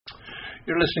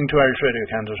You're listening to Irish Radio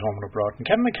Canada's Home and Abroad. And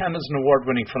Kevin McCann is an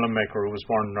award-winning filmmaker who was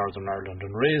born in Northern Ireland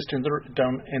and raised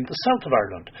down in the south of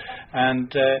Ireland.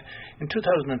 And in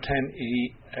 2010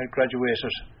 he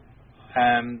graduated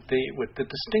with the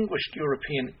Distinguished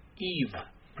European EAVE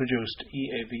produced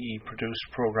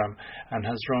programme, and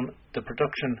has run the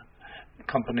production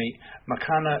company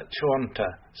Makana Chuanta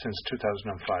since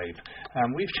 2005.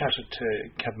 We've chatted to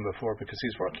Kevin before because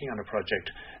he's working on a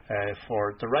project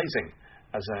for The Rising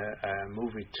as a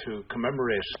movie to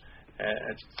commemorate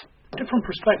a different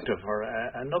perspective or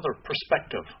another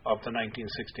perspective of the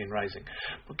 1916 Rising.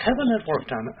 But Kevin had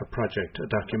worked on a project, a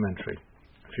documentary,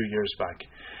 a few years back,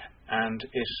 and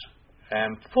it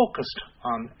focused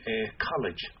on a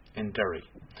college in Derry.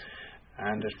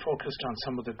 And it focused on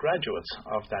some of the graduates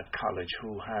of that college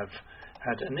who have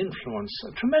had an influence,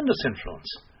 a tremendous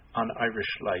influence, on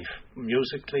Irish life,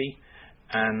 musically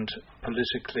and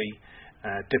politically,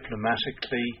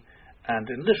 diplomatically, and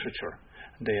in literature.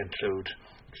 They include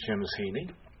Seamus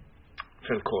Heaney,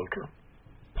 Phil Coulter,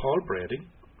 Paul Brady,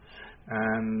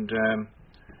 and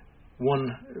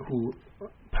one who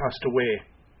passed away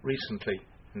recently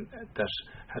that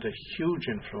had a huge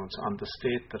influence on the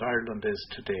state that Ireland is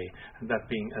today, and that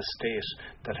being a state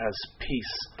that has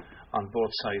peace on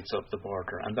both sides of the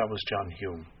border, and that was John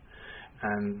Hume.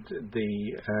 And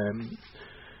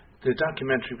the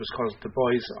documentary was called The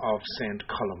Boys of St.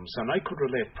 Columbs, and I could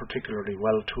relate particularly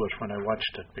well to it when I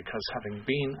watched it, because having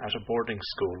been at a boarding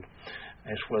school,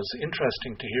 it was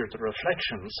interesting to hear the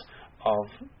reflections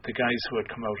of the guys who had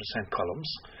come out of St.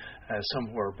 Columbs.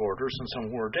 Some were boarders and some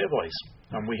were day boys,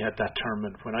 and we had that term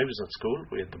when I was at school.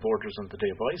 We had the boarders and the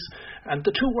day boys, and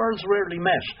the two worlds rarely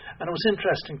met, and it was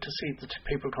interesting to see the two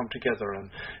people come together.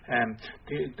 And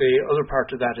the other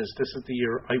part of that is this is the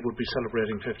year I would be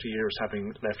celebrating 50 years having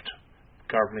left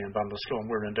Garvey and Ballinasloe, and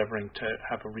we're endeavouring to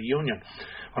have a reunion.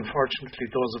 Unfortunately,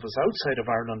 those of us outside of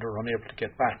Ireland are unable to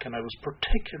get back, and I was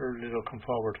particularly looking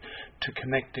forward to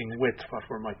connecting with what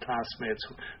were my classmates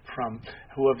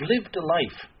who have lived a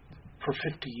life for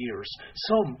 50 years,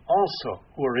 some also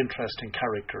who are interesting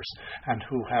characters and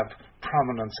who have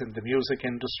prominence in the music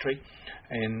industry.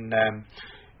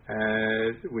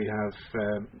 We have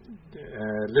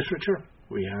literature,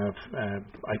 we have,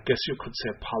 I guess you could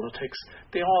say, politics.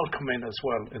 They all come in as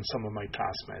well in some of my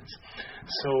classmates.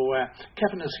 So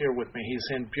Kevin is here with me.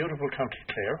 He's in beautiful County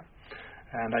Clare,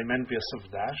 and I'm envious of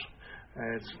that.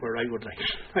 It's where I would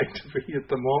like to be at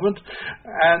the moment.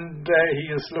 And he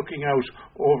is looking out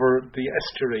over the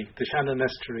estuary, the Shannon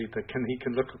estuary, he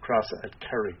can look across at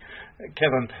Kerry.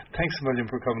 Kevin, thanks a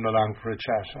million for coming along for a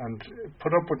chat and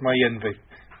put up with my envy.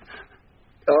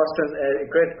 Austin,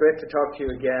 great to talk to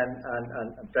you again,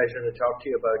 and a pleasure to talk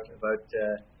to you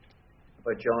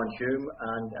about John Hume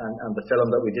and the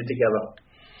film that we did together.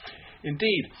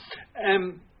 Indeed.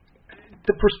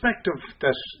 The perspective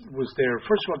that was there,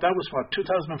 first of all, that was what,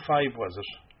 2005 was it?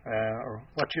 Or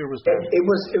what year was that?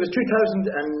 It was 2000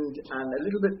 and a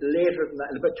little bit later than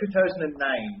that, about 2009.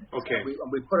 Okay. And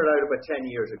we put it out about 10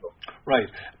 years ago. Right,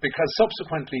 because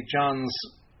subsequently John's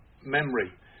memory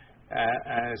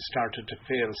started to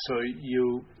fail. So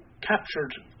you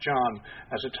captured John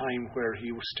at a time where he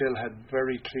still had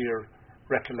very clear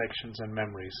recollections and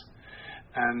memories.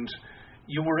 And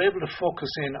you were able to focus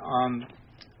in on,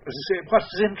 as I say,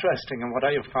 what's interesting and what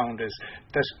I have found is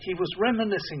that he was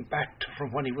reminiscing back to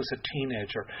from when he was a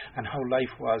teenager and how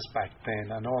life was back then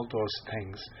and all those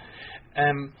things.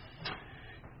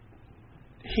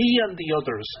 He and the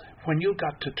others, when you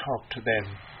got to talk to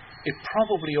them, it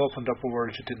probably opened up a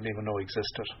world you didn't even know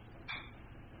existed.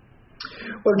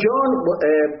 Well, John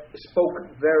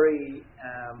spoke very...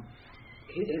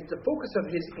 the focus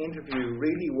of his interview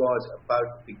really was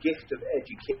about the gift of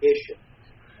education.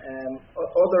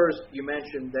 Others you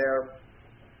mentioned there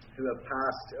who have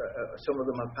passed, some of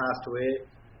them have passed away,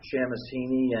 Seamus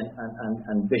Heaney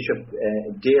and Bishop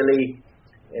Daly,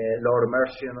 Lord of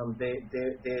Mercy on them, they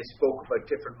spoke about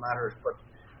different matters, but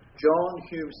John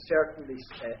Hume certainly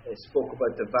spoke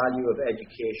about the value of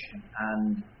education.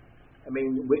 And I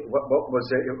mean, what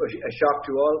was a shock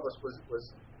to all of us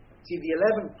was see, the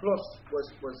 11 plus was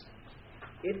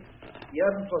it. The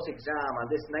 11 plus exam and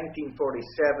this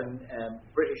 1947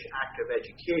 British Act of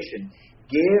Education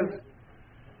gave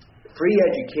free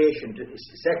education to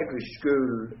secondary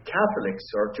school Catholics,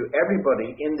 or to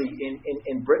everybody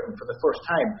in Britain for the first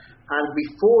time. And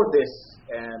before this,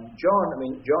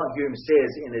 John Hume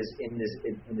says in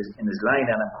his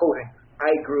line, and I'm quoting,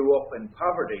 "I grew up in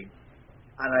poverty,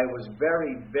 and I was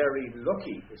very, very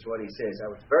lucky," is what he says.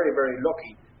 "I was very, very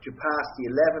lucky to pass the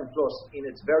 11 plus in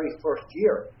its very first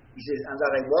year." He says, and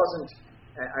that I wasn't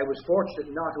I was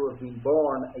fortunate not to have been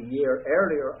born a year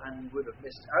earlier, and would have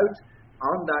missed out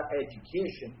on that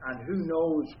education, and who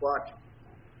knows what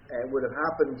would have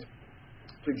happened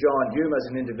to John Hume as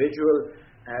an individual,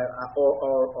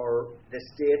 or the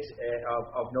state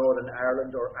of Northern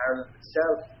Ireland or Ireland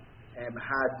itself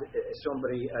had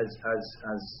somebody as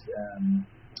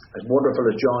wonderful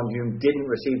as John Hume didn't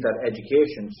receive that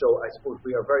education. So I suppose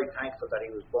we are very thankful that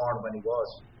he was born when he was.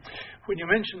 When you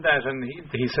mentioned that, and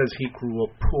he says he grew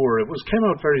up poor, it came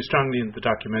out very strongly in the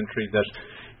documentary that,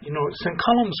 St.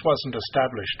 Columbs wasn't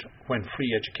established when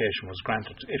free education was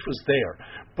granted. It was there,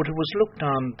 but it was looked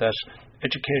on that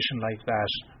education like that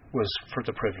was for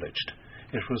the privileged.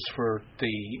 It was for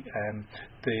the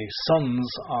sons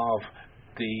of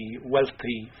the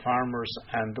wealthy farmers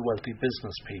and the wealthy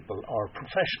business people or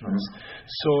professionals,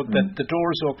 so that the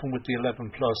doors open with the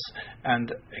 11 plus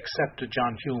and accepted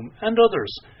John Hume and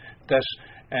others, that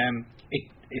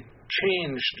it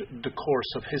changed the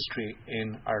course of history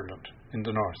in Ireland, in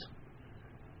the north.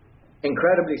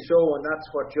 Incredibly so, and that's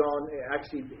what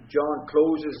John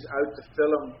closes out the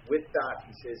film with that.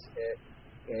 He says,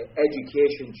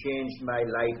 education changed my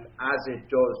life as it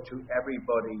does to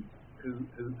everybody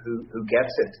who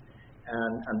gets it.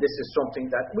 And this is something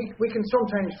that we can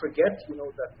sometimes forget,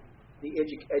 that the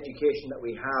education that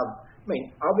we have. I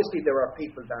mean, obviously there are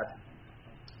people that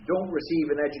don't receive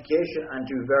an education and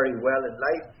do very well in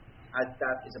life, as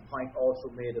that is a point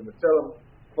also made in the film.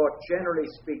 But generally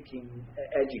speaking,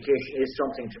 education is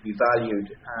something to be valued,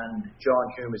 and John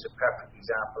Hume is a perfect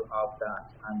example of that.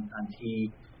 And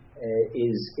he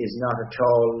is not at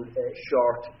all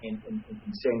short in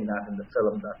saying that in the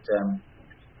film, that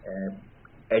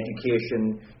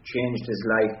education changed his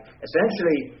life.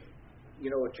 Essentially,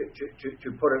 to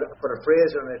put a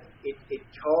phrase on it,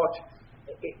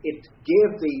 it gave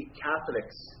the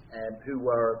Catholics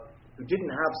who didn't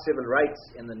have civil rights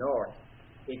in the north,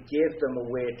 it gave them a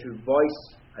way to voice,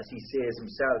 as he says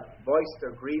himself, voice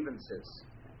their grievances.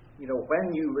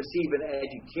 When you receive an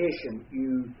education,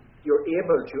 you're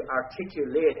able to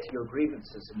articulate your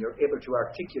grievances, and you're able to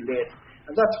articulate,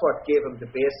 and that's what gave him the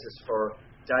basis for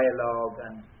dialogue,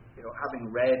 and having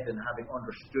read and having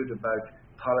understood about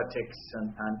politics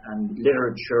and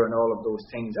literature and all of those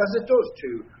things, as it does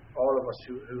to all of us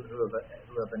who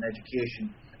have an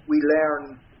education. We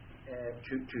learn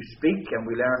to speak, and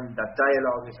we learn that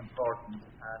dialogue is important,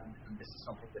 and this is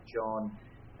something that John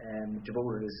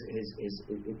devoted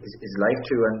his life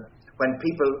to. And when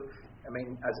people, I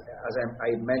mean, as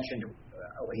I mentioned,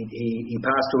 he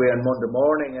passed away on Monday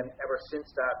morning, and ever since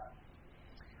that,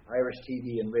 Irish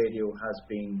TV and radio has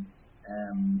been,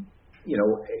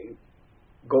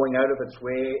 going out of its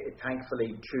way,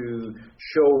 thankfully, to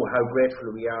show how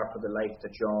grateful we are for the life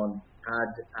that John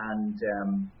had, and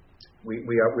we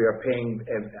are paying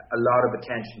a lot of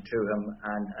attention to him,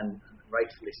 and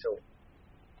rightfully so.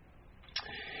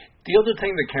 The other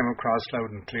thing that came across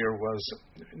loud and clear was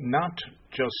not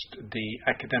just the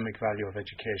academic value of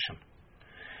education,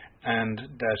 and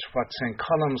that what St.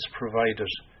 Columbs provided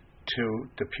to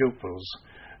the pupils,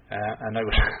 and I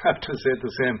would have to say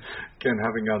the same, again,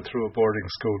 having gone through a boarding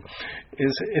school,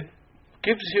 is it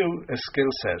gives you a skill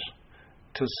set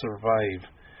to survive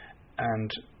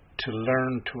and to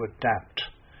learn to adapt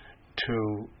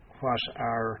to what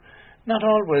are not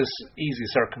always easy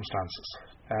circumstances,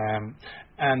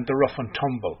 and the rough and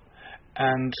tumble.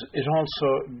 And it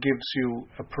also gives you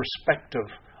a perspective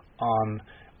on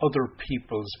other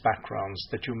people's backgrounds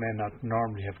that you may not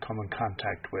normally have come in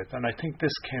contact with. And I think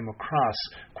this came across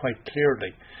quite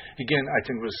clearly. Again, I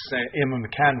think it was Eamon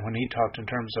McCann when he talked in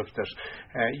terms of that,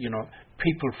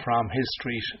 people from his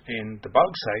street in the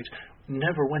Bogside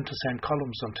never went to St.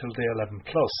 Columbs until day 11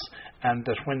 plus, and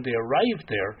that when they arrived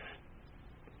there,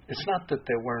 it's not that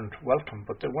they weren't welcome,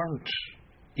 but they weren't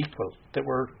equal. They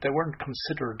weren't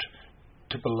considered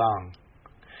to belong.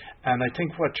 And I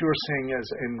think what you're saying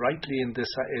is, and rightly in this,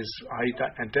 is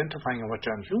identifying what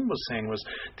John Hume was saying was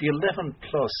the 11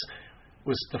 plus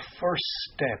was the first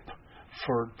step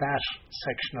for that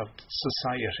section of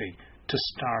society to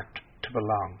start to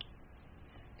belong.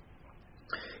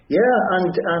 Yeah,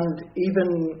 and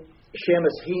even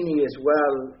Seamus Heaney as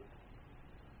well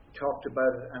talked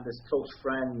about it, and his close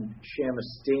friend Seamus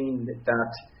Steen,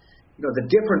 that the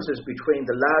differences between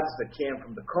the lads that came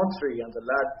from the country and the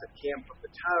lads that came from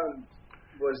the town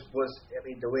was I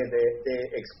mean, the way they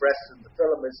expressed it in the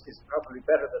film is probably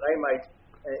better than I might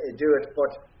do it,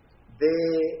 but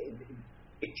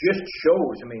it just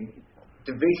shows. I mean,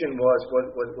 division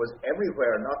was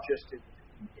everywhere, not just in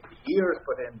the years,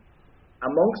 but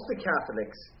amongst the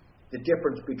Catholics. The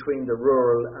difference between the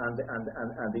rural and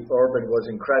the urban was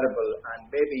incredible, and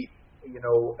maybe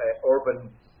urban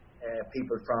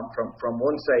people from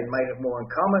one side might have more in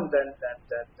common than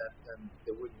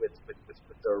they would with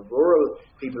the rural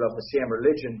people of the same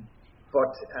religion.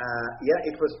 But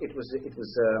it was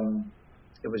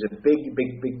a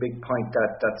big point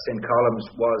that St. Columbs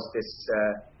was this.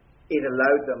 It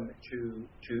allowed them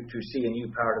to see a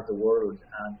new part of the world,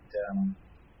 and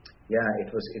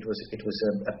it was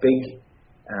a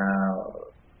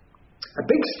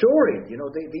big story.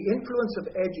 The influence of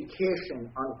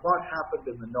education on what happened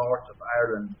in the north of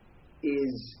Ireland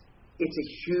it's a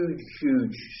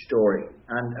huge story,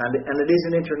 and it is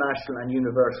an international and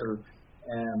universal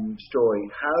story.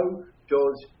 How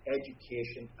does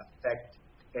education affect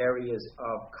areas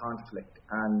of conflict?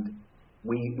 And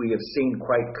we have seen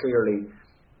quite clearly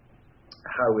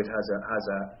how it has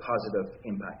a positive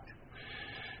impact.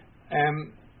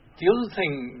 The other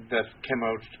thing that came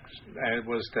out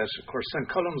was that, of course, St.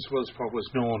 Columbs was what was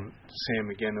known the same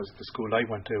again as the school I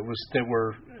went to. They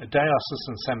were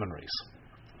diocesan seminaries.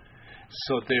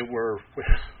 So they were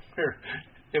where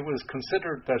it was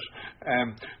considered that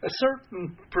a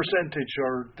certain percentage,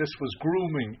 or this was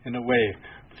grooming in a way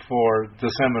for the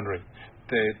seminary.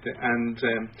 And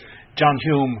John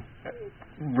Hume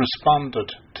responded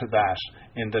to that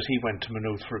in that he went to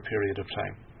Maynooth for a period of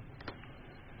time.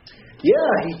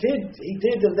 Yeah, he did,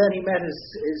 and then he met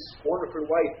his wonderful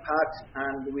wife, Pat,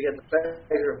 and we had the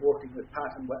pleasure of working with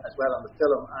Pat as well on the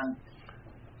film. And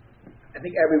I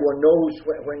think everyone knows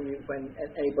when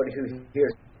anybody who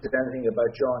hears anything about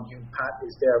John Hume, Pat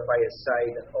is there by his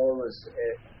side and always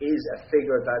is a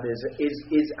figure that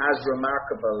is as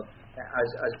remarkable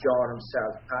as John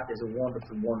himself. Pat is a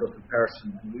wonderful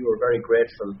person, and we were very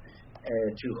grateful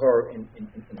to her in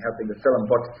helping the film.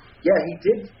 But yeah, he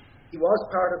did. He was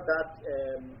part of that,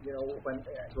 when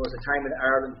there was a time in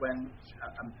Ireland when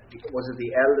the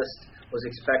eldest was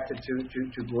expected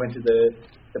to go into the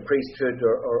priesthood,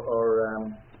 or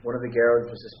one of the girls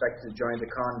was expected to join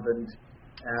the convent.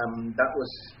 That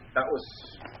was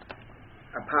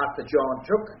a path that John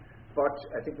took, but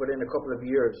I think within a couple of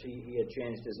years he had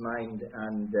changed his mind,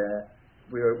 and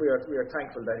we are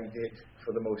thankful that he did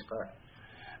for the most part.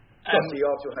 Plus, he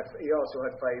also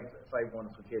had five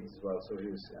wonderful kids as well, so he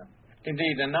was.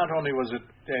 Indeed, and not only was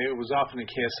it was often a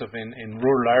case of in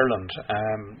rural Ireland,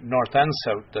 north and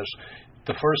south, that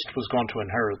the first was going to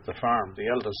inherit the farm, the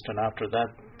eldest, and after that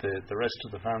the rest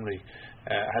of the family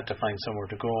had to find somewhere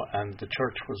to go, and the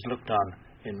church was looked on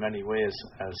in many ways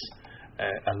as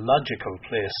a logical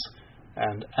place,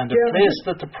 and a place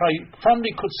that the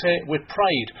family could say with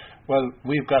pride, well,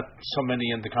 we've got so many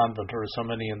in the convent or so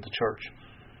many in the church.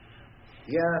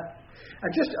 Yeah,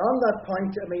 and just on that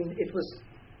point, I mean, it was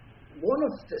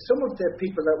some of the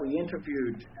people that we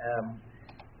interviewed.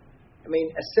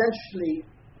 Essentially,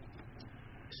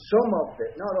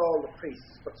 not all the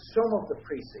priests, but some of the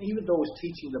priests, even those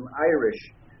teaching them Irish,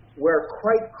 were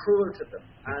quite cruel to them,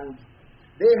 and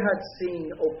they had seen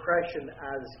oppression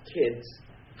as kids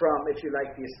from, if you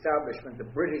like, the establishment, the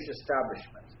British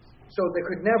establishment. So they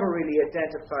could never really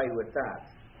identify with that.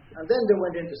 And then they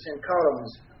went into St.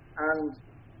 Columbs, and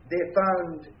they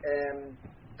found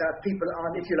that people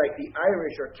on, if you like, the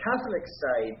Irish or Catholic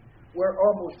side were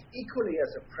almost equally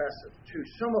as oppressive to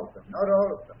some of them, not all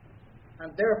of them. And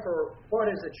therefore, what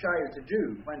is a child to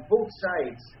do when both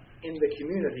sides in the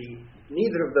community,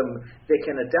 neither of them they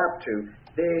can adapt to?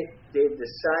 They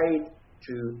decide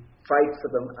to fight for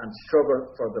them and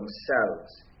struggle for themselves.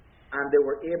 And they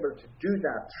were able to do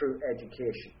that through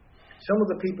education. Some of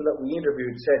the people that we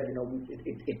interviewed said,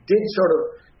 it did sort of,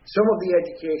 some of the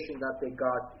education that they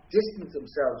got distanced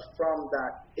themselves from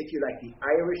that, if you like, the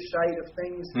Irish side of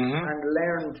things, and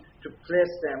learned to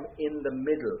place them in the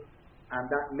middle. And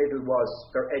that middle was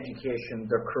their education,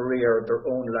 their career, their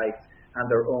own life, and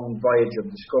their own voyage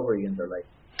of discovery in their life.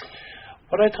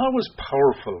 What I thought was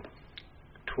powerful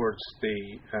towards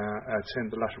I'd say in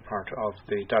the latter part of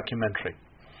the documentary,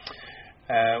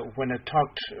 when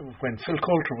Phil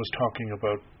Coulter was talking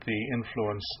about the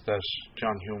influence that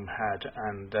John Hume had,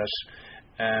 and that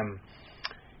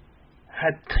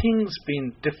had things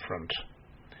been different,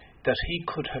 that he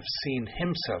could have seen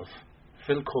himself,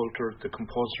 Phil Coulter, the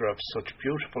composer of such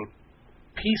beautiful,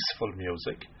 peaceful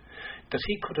music, that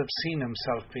he could have seen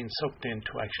himself being sucked in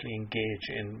to actually engage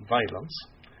in violence,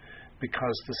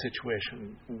 because the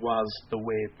situation was the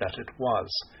way that it was.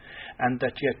 And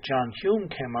that yet John Hume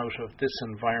came out of this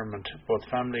environment, both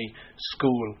family,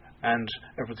 school, and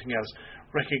everything else,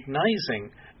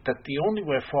 recognizing that the only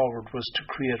way forward was to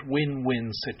create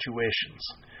win-win situations.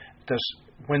 That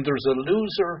when there's a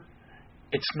loser,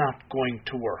 it's not going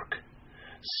to work.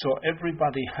 So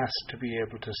everybody has to be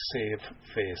able to save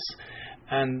face.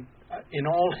 And in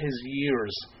all his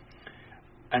years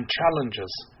and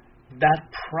challenges, that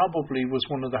probably was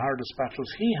one of the hardest battles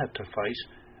he had to fight,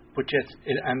 but yet,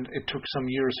 it took some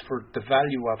years for the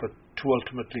value of it to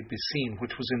ultimately be seen,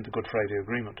 which was in the Good Friday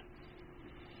Agreement.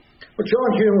 Well,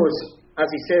 John Hume was, as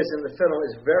he says in the film,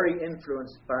 is very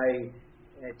influenced by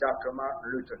Dr. Martin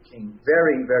Luther King.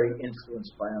 Very, very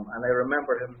influenced by him. And I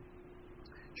remember him,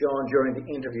 John, during the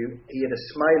interview, he had a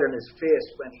smile on his face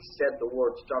when he said the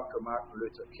words Dr. Martin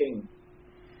Luther King.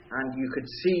 And you could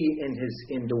see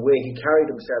in the way he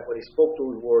carried himself when he spoke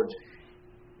those words,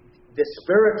 the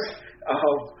spirit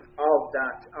of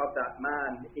that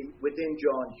man within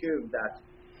John Hume, that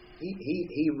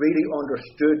he really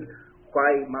understood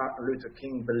why Martin Luther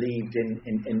King believed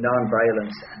in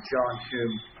non-violence, and John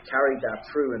Hume carried that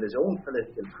through in his own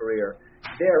political career.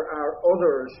 There are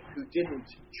others who didn't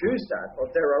choose that,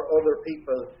 but there are other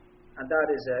people, and that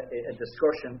is a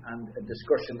discussion,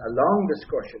 a long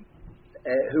discussion,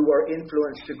 who were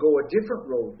influenced to go a different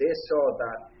road. They saw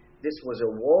that this was a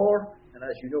war, and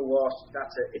as you know, Ross,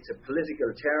 it's a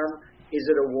political term. Is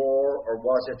it a war, or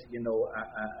was it, a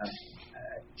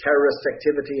terrorist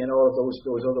activity, and all of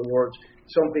those other words?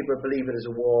 Some people believe it is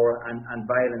a war, and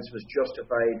violence was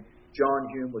justified. John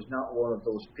Hume was not one of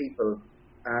those people,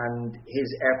 and his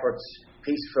efforts,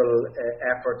 peaceful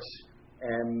efforts,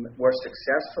 were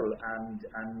successful, and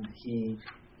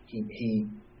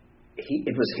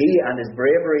it was he and his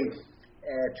bravery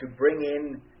to bring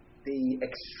in the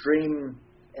extreme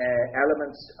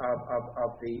elements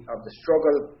of the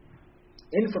struggle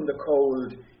in from the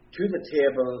cold to the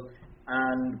table,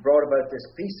 and brought about this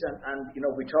peace. And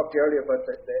we talked earlier about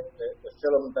the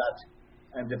film that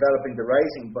Developing the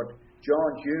Rising, but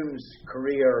John Hume's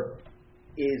career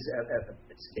is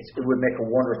it would make a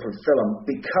wonderful film,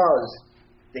 because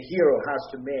the hero has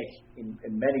to make,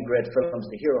 in many great films,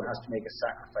 the hero has to make a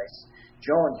sacrifice.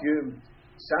 John Hume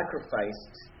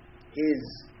sacrificed his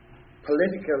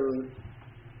political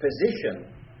position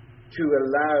to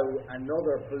allow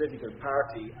another political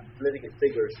party and political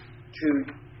figures to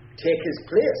take his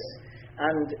place.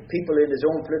 And people in his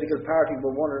own political party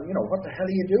were wondering, what the hell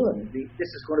are you doing?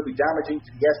 This is going to be damaging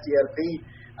to the SDLP.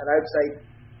 And outside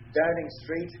Downing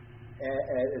Street,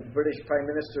 the British Prime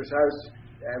Minister's house,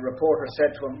 a reporter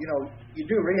said to him, you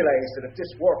do realise that if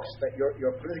this works, that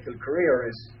your political career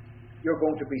you're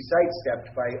going to be sidestepped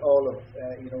by all of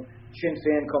Sinn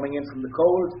Féin coming in from the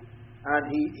cold. And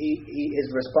his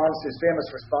famous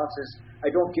response is, I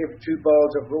don't give two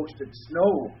balls of roasted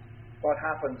snow what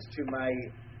happens to my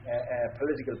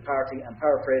political party. I'm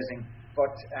paraphrasing,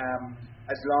 but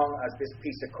as long as this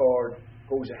peace accord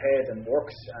goes ahead and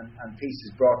works, and peace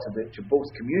is brought to both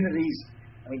communities,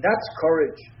 I mean, that's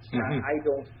courage. Mm-hmm. I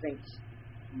don't think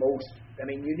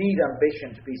you need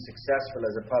ambition to be successful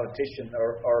as a politician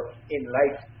or in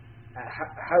life.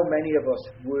 How many of us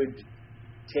would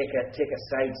take a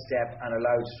sidestep and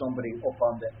allow somebody up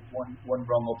on the one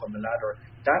rung up on the ladder?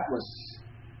 That was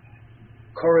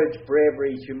courage,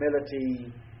 bravery,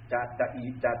 humility. That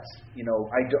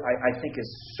I think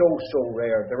is so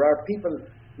rare. There are people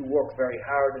who work very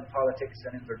hard in politics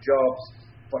and in their jobs,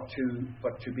 but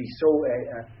to be so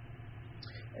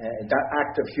that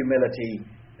act of humility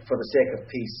for the sake of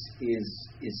peace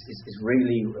is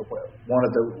really one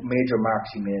of the major marks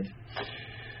he made,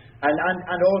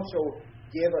 and also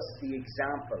gave us the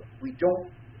example.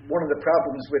 One of the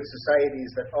problems with society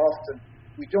is that often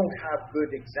we don't have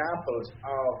good examples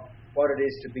of what it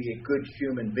is to be a good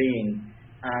human being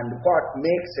and what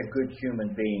makes a good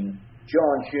human being.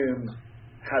 John Hume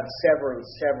had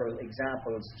several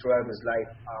examples throughout his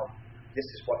life of this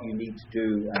is what you need to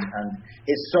do, and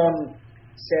his son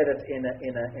said it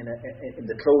in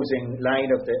the closing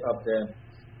line of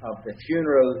the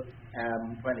funeral,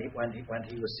 when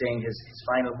he was saying his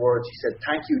final words. He said,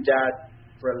 "Thank you, Dad,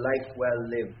 for a life well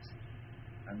lived,"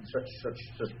 and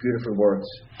such beautiful words.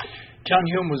 John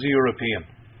Hume was a European,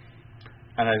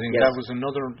 and I think yes, that was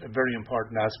another very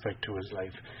important aspect to his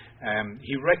life.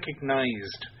 He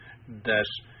recognised that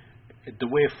the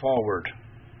way forward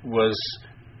was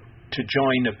to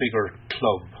join a bigger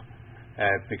club,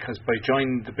 because by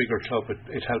joining the bigger club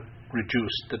it helped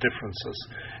reduce the differences.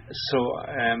 So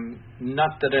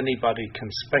not that anybody can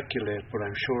speculate, but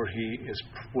I'm sure he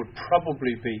would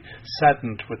probably be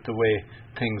saddened with the way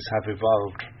things have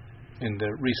evolved in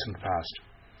the recent past.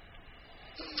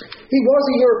 He was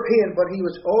a European, but he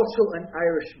was also an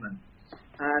Irishman,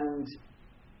 and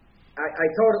I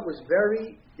thought it was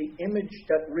the image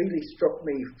that really struck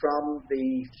me from the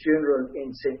funeral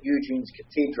in St. Eugene's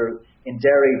Cathedral in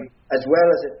Derry, as well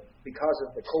as because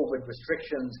of the COVID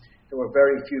restrictions, there were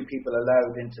very few people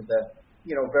allowed into the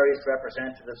various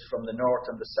representatives from the north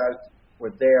and the south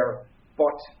were there,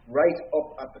 but right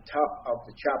up at the top of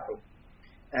the chapel,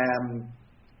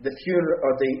 the funeral,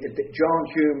 or John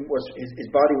Hume his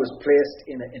body was placed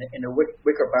in a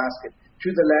wicker basket. To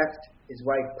the left, his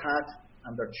wife Pat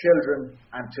and their children,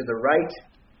 and to the right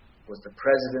was the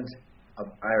President of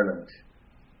Ireland.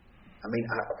 I mean,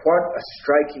 what a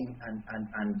striking and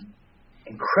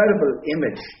incredible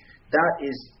image that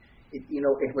is. It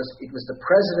was the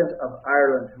President of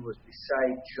Ireland who was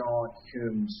beside John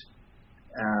Hume's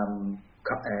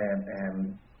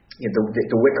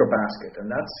the wicker basket,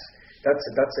 and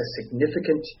that's a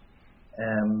significant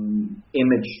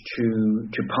image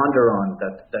to ponder on.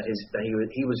 That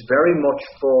he was very much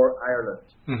for Ireland.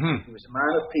 Mm-hmm. He was a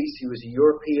man of peace. He was a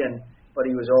European, but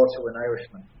he was also an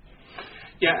Irishman.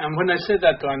 Yeah, and when I say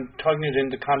that, I'm talking it in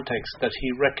the context that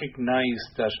he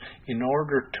recognised that in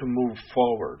order to move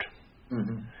forward,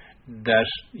 mm-hmm. that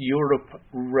Europe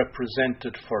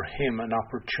represented for him an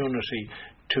opportunity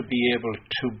to be able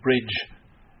to bridge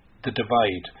the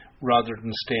divide rather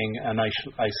than staying an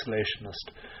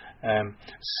isolationist.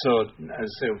 So,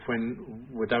 as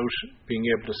without being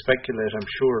able to speculate, I'm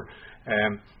sure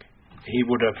he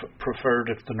would have preferred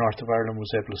if the north of Ireland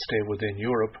was able to stay within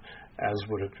Europe, as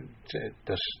would have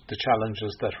the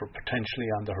challenges that were potentially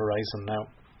on the horizon now.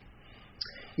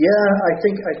 Yeah, I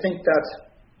think that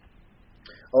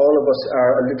all of us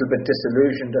are a little bit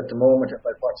disillusioned at the moment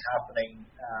about what's happening.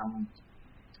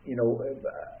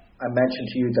 I mentioned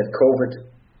to you that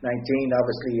COVID-19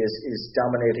 obviously is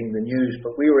dominating the news,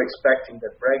 but we were expecting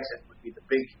that Brexit would be the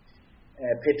big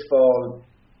pitfall,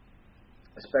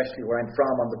 especially where I'm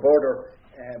from on the border,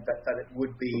 that it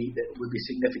would be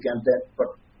significant. But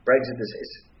Brexit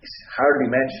is hardly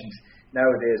mentioned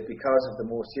nowadays because of the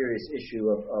more serious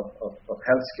issue of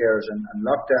health scares and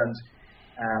lockdowns.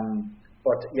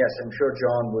 But yes, I'm sure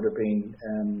John would have been.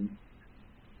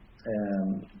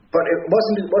 But it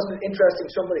wasn't interesting.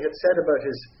 Somebody had said about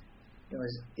his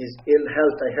ill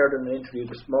health. I heard in an interview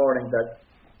this morning that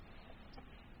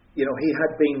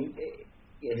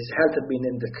his health had been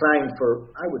in decline for,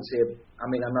 I would say, I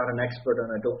mean, I'm not an expert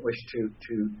and I don't wish to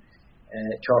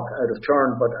talk out of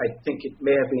turn, but I think it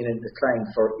may have been in decline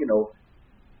for 5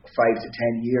 to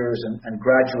 10 years and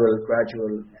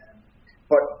gradual.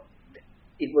 But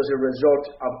it was a result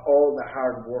of all the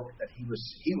hard work that he was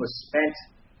spent.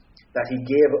 That he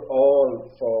gave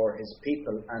all for his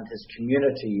people and his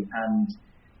community, and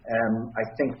I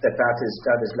think that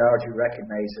is largely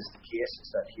recognised as the case.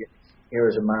 Is that here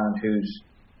is a man who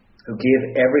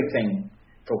gave everything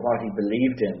for what he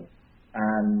believed in,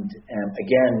 and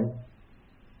again,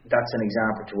 that's an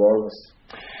example to all of us.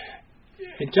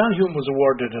 John Hume was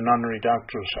awarded an honorary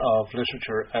doctorate of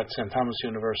literature at St. Thomas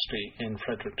University in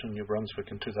Fredericton, New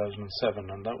Brunswick in 2007,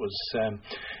 and that was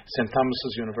St.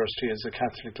 Thomas's University is a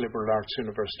Catholic liberal arts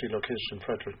university located in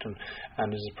Fredericton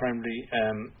and is primarily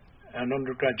an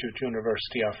undergraduate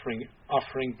university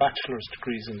offering bachelor's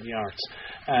degrees in the arts,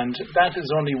 and that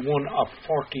is only one of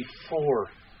 44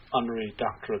 honorary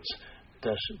doctorates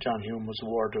that John Hume was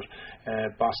awarded.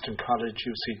 Boston College,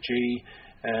 UCG,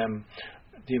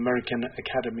 the American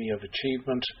Academy of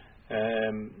Achievement,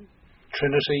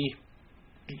 Trinity,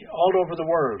 all over the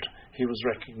world he was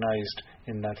recognised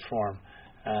in that form.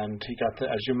 And he got,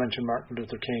 as you mentioned, Martin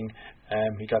Luther King,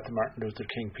 he got the Martin Luther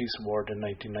King Peace Award in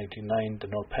 1999, the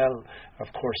Nobel,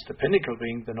 of course, the pinnacle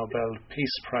being the Nobel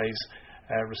Peace Prize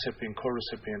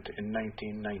co-recipient in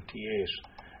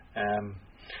 1998.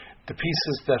 The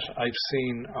pieces that I've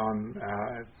seen on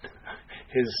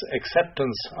his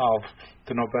acceptance of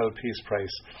the Nobel Peace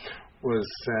Prize was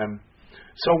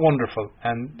so wonderful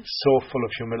and so full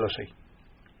of humility.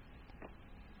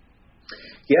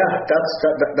 Yeah,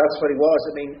 that's what he was.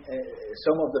 I mean,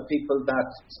 some of the people that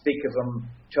speak of him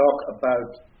talk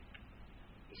about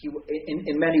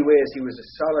in many ways he was a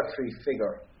solitary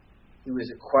figure. He was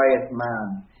a quiet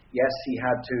man. Yes, he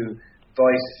had to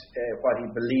voice what he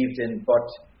believed in, but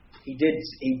he did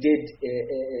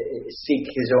seek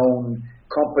his own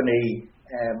company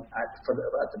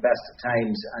at the best of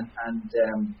times, and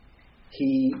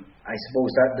I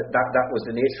suppose that was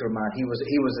the nature of man. He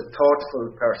was a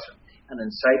thoughtful person, an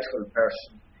insightful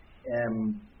person,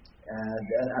 and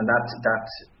that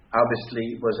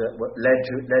obviously was what led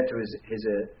to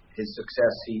his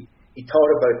success. He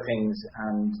thought about things,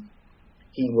 and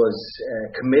he was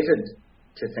committed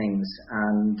to things,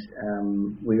 and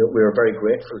we are very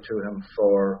grateful to him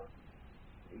for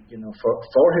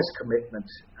his commitment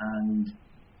and,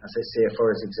 as I say, for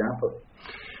his example.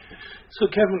 So,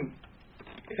 Kevin,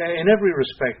 in every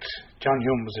respect, John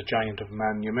Hume was a giant of a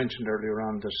man. You mentioned earlier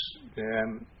on that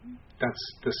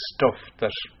that's the stuff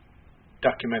that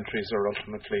documentaries are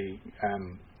ultimately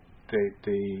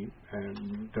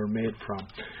they're made from.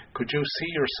 Could you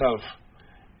see yourself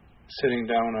sitting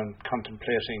down and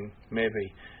contemplating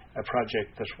maybe a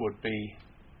project that would be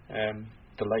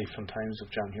the life and times of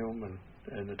John Hume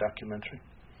in a documentary?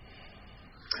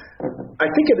 I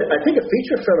think a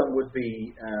feature film would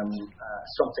be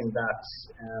something that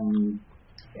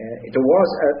there was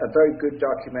a very good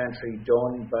documentary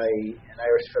done by an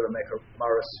Irish filmmaker,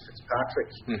 Maurice Fitzpatrick,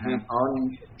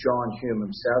 on John Hume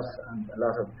himself, and a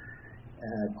lot of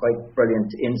quite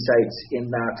brilliant insights in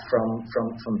that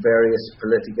from various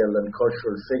political and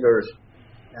cultural figures.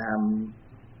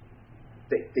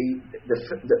 A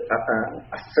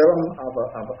film of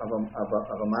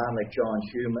a man like John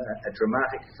Hume, a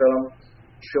dramatic film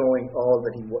showing all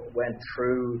that he went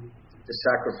through, the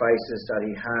sacrifices that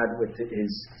he had with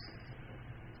his,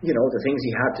 the things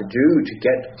he had to do to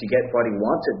get what he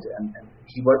wanted, and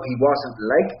he wasn't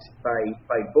liked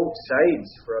by both sides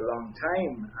for a long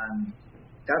time, and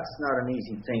that's not an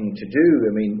easy thing to do.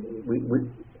 I mean,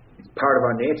 it's part of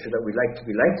our nature that we like to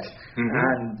be liked,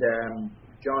 and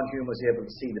John Hume was able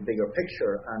to see the bigger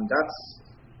picture, and that's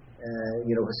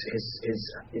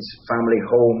his family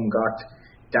home got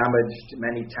damaged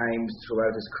many times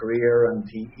throughout his career, and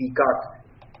he got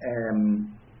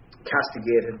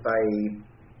castigated by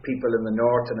people in the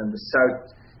north and in the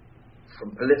south,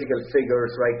 from political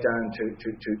figures right down to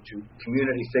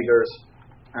community figures,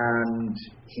 and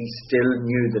he still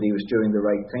knew that he was doing the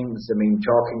right things. I mean,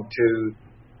 talking to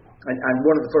and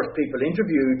one of the first people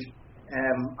interviewed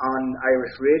on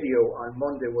Irish radio on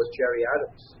Monday was Gerry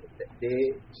Adams.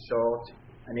 They sought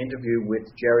an interview with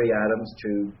Gerry Adams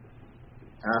to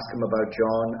ask him about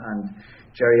John, and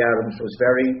Gerry Adams was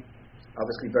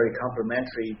obviously very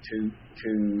complimentary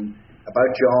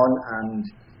about John, and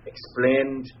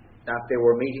explained that they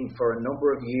were meeting for a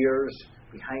number of years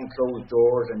behind closed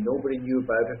doors and nobody knew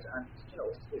about it. And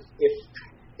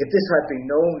if this had been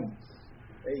known,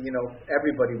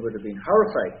 everybody would have been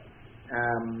horrified.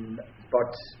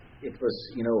 But it was,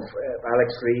 Alex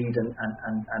Reid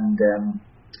and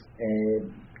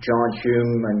John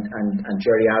Hume and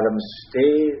Gerry Adams,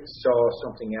 they saw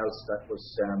something else that was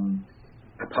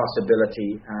a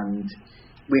possibility, and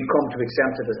we've come to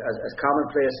accept it as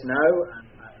commonplace now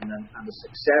and a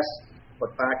success.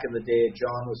 But back in the day,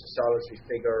 John was a solitary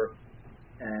figure,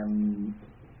 and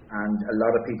a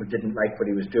lot of people didn't like what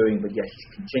he was doing, but yet he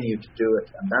continued to do it,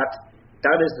 and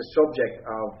that is the subject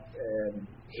of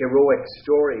heroic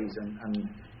stories and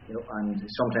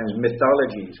sometimes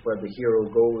mythologies, where the hero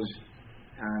goes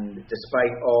and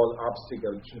despite all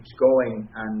obstacle keeps going,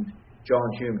 and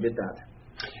John Hume did that.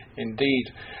 Indeed,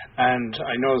 and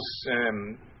I know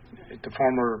the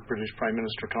former British Prime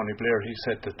Minister Tony Blair, he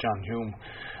said that John Hume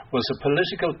was a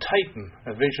political titan,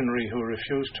 a visionary who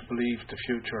refused to believe the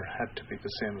future had to be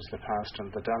the same as the past,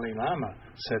 and the Dalai Lama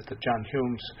said that John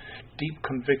Hume's deep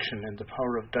conviction in the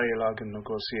power of dialogue and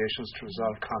negotiations to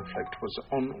resolve conflict was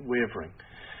unwavering,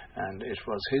 and it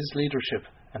was his leadership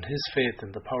and his faith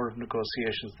in the power of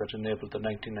negotiations that enabled the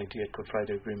 1998 Good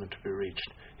Friday Agreement to be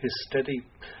reached. His steady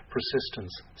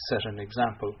persistence set an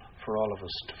example for all of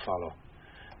us to follow.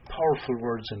 Powerful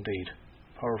words indeed.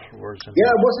 Powerful words indeed.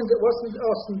 Yeah, it wasn't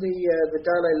Austin, the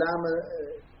Dalai Lama,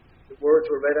 the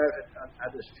words were read out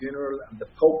at his funeral, and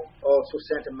the Pope also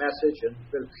sent a message, and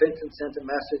Bill Clinton sent a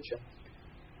message, and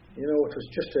it was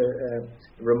just a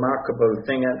remarkable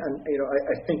thing, and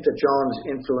I think that John's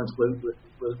influence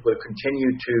will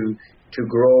continue to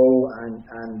grow,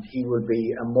 and he will be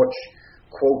a much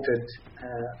quoted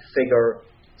figure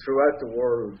throughout the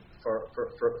world for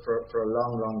a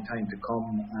long time to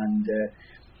come. And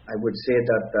I would say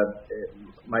that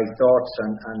my thoughts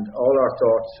and all our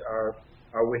thoughts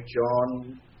are with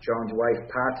John's wife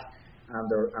Pat, and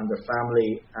their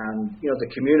family, and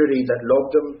the community that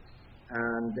loved him,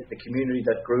 and the community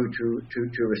that grew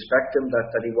to respect him,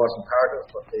 that he wasn't part of,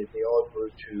 but they all grew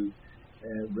to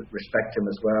respect him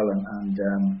as well. And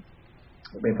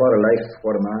I mean, what a life,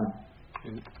 what a man.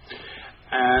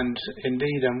 And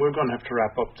indeed, and we're going to have to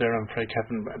wrap up there, I'm afraid,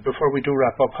 Captain. Before we do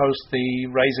wrap up, how's the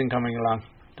Rising coming along,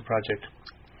 the project?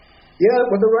 Yeah,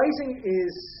 well, the Rising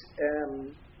is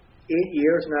 8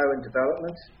 years now in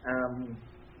development.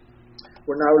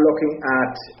 We're now looking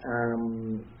at,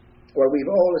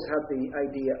 we've always had the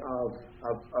idea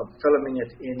of filming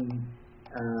it in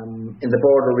the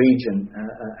border region,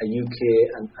 a UK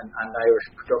and Irish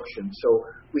production. So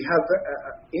we have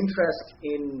interest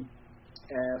in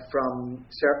from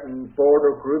certain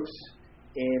border groups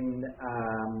in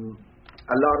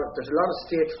there's a lot of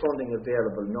state funding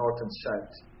available north and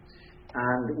south,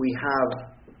 and we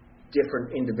have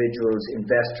different individuals,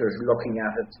 investors looking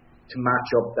at it to match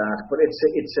up that. But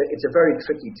it's a very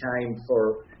tricky time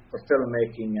for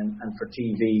filmmaking and for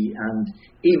TV. And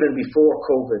even before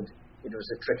COVID, it was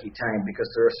a tricky time because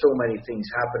there are so many things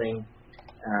happening.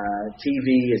 TV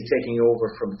is taking over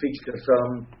from feature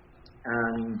film,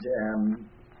 and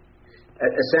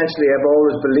essentially, I've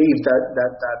always believed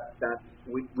that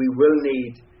we will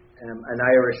need an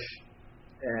Irish,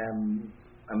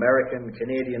 American,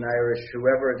 Canadian, Irish,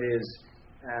 whoever it is,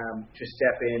 to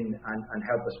step in and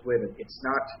help us with it. It's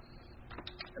not.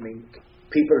 I mean,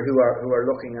 people who are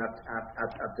looking at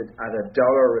a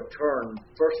dollar return.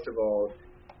 First of all,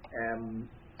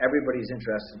 everybody's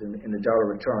interested in the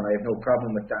dollar return. I have no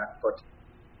problem with that. But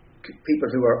people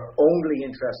who are only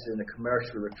interested in the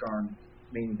commercial return,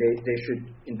 I mean, they should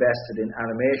invest it in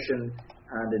animation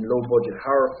and in low-budget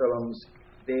horror films.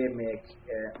 They make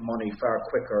money far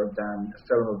quicker than a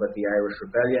film about the Irish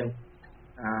Rebellion.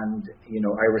 And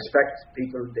I respect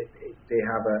people; they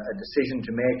have a decision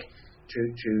to make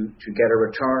to get a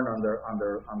return on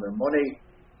their money.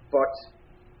 But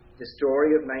the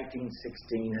story of 1916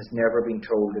 has never been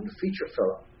told in a feature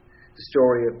film. The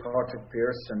story of Patrick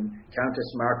Pearse and Countess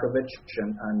Markovich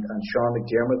and Sean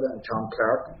McDermott and Tom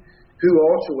Clarke, who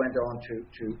also went on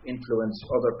to influence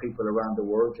other people around the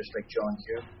world, just like John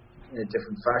Hume, in a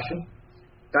different fashion.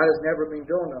 That has never been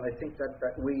done, and I think that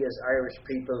we as Irish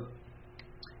people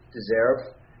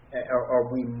deserve,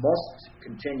 or we must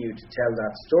continue to tell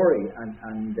that story,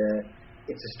 and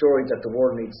it's a story that the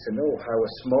world needs to know, how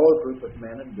a small group of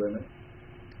men and women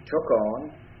took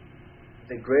on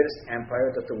the greatest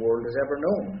empire that the world has ever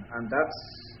known. And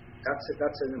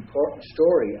that's an important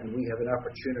story, and we have an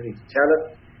opportunity to tell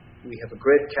it. We have a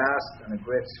great cast and a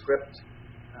great script,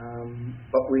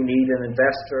 but we need an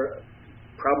investor,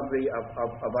 probably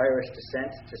of Irish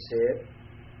descent, to say,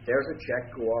 there's a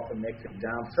check, go off and make the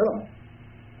damn film.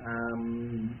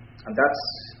 And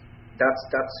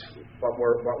that's what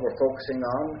we're focusing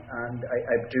on, and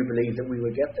I do believe that we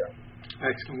will get there.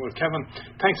 Excellent. Well, Kevin,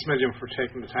 thanks a million for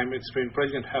taking the time. It's been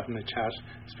brilliant having a chat.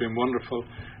 It's been wonderful.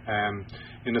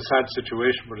 In a sad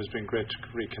situation, but it's been great to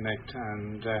reconnect,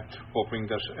 and hoping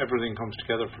that everything comes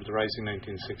together for the Rising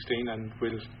 1916, and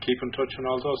we'll keep in touch on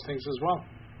all those things as well.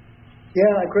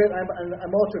 Yeah, great.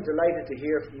 I'm also delighted to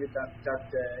hear from you that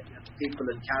people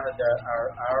in Canada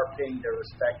are paying their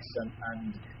respects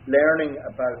and learning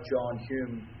about John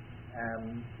Hume.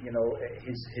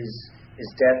 His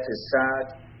death is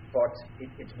sad, but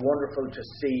it's wonderful to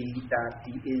see that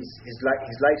his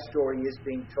life story is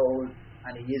being told,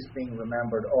 and he is being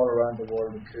remembered all around the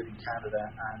world, including Canada.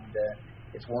 And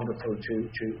it's wonderful to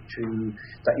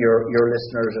that your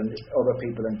listeners and other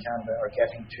people in Canada are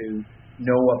getting to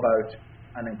know about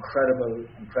an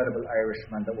incredible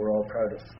Irishman that we're all proud of.